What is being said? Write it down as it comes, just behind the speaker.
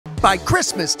By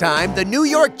Christmas time, the New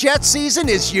York Jets season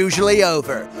is usually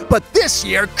over. But this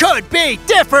year could be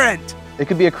different! It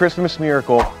could be a Christmas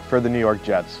miracle for the New York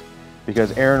Jets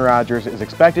because Aaron Rodgers is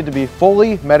expected to be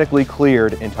fully medically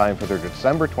cleared in time for their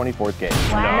December 24th game.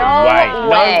 No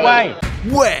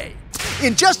way.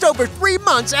 In just over 3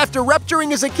 months after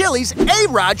rupturing his Achilles,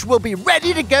 A-Rod will be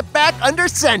ready to get back under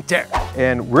center.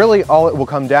 And really all it will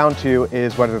come down to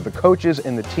is whether the coaches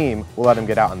and the team will let him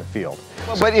get out on the field.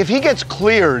 But if he gets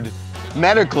cleared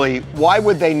medically, why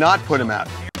would they not put him out?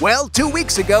 Well, 2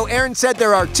 weeks ago, Aaron said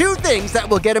there are 2 things that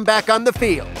will get him back on the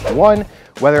field. One,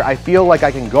 whether I feel like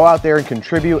I can go out there and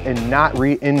contribute and not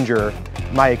re-injure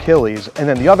my Achilles. And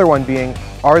then the other one being,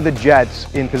 are the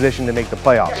Jets in position to make the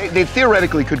playoffs? They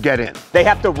theoretically could get in. They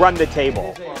have to run the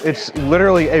table. It's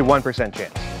literally a 1%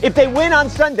 chance. If they win on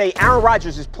Sunday, Aaron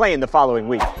Rodgers is playing the following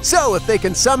week. So if they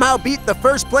can somehow beat the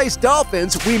first-place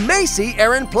Dolphins, we may see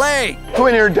Aaron play. Who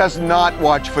in here does not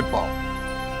watch football?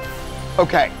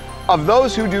 Okay, of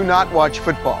those who do not watch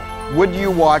football, would you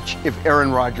watch if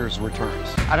Aaron Rodgers returns?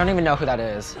 I don't even know who that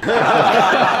is.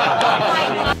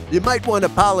 You might want to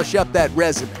polish up that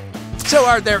resume. So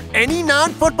are there any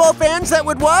non-football fans that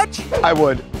would watch? I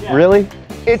would. Yeah. Really?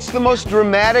 It's the most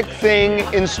dramatic thing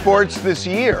in sports this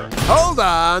year. Hold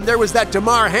on, there was that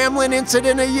Damar Hamlin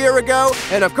incident a year ago,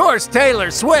 and of course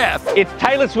Taylor Swift. It's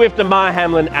Taylor Swift, Damar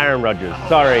Hamlin, Aaron Rodgers.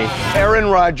 Sorry. Aaron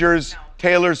Rodgers,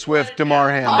 Taylor Swift,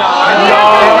 Damar Hamlin.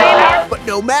 No. But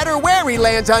no matter where he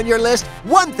lands on your list,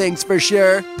 one thing's for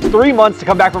sure. 3 months to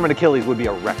come back from an Achilles would be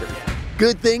a record.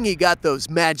 Good thing he got those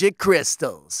magic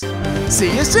crystals.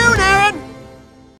 See you soon, Aaron!